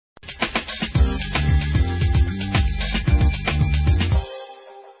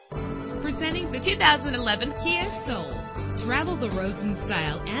2011 Kia Soul. Travel the roads in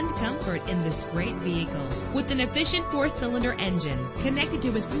style and comfort in this great vehicle. With an efficient 4-cylinder engine connected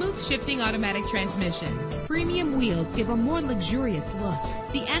to a smooth shifting automatic transmission. Premium wheels give a more luxurious look.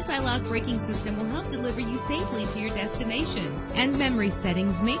 The anti-lock braking system will help deliver you safely to your destination. And memory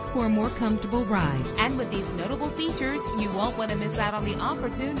settings make for a more comfortable ride. And with these notable features, you won't want to miss out on the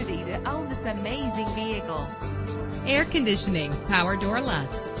opportunity to own this amazing vehicle. Air conditioning, power door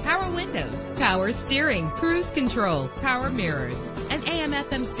locks, power windows, power steering, cruise control, power mirrors, an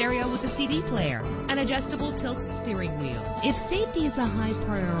AM/FM stereo with a CD player, an adjustable tilt steering wheel. If safety is a high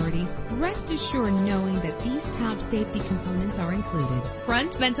priority, rest assured knowing that these top safety components are included.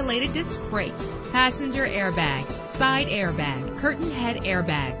 Front ventilated disc brakes, passenger airbag, side airbag, curtain head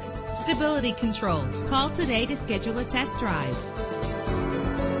airbags, stability control. Call today to schedule a test drive.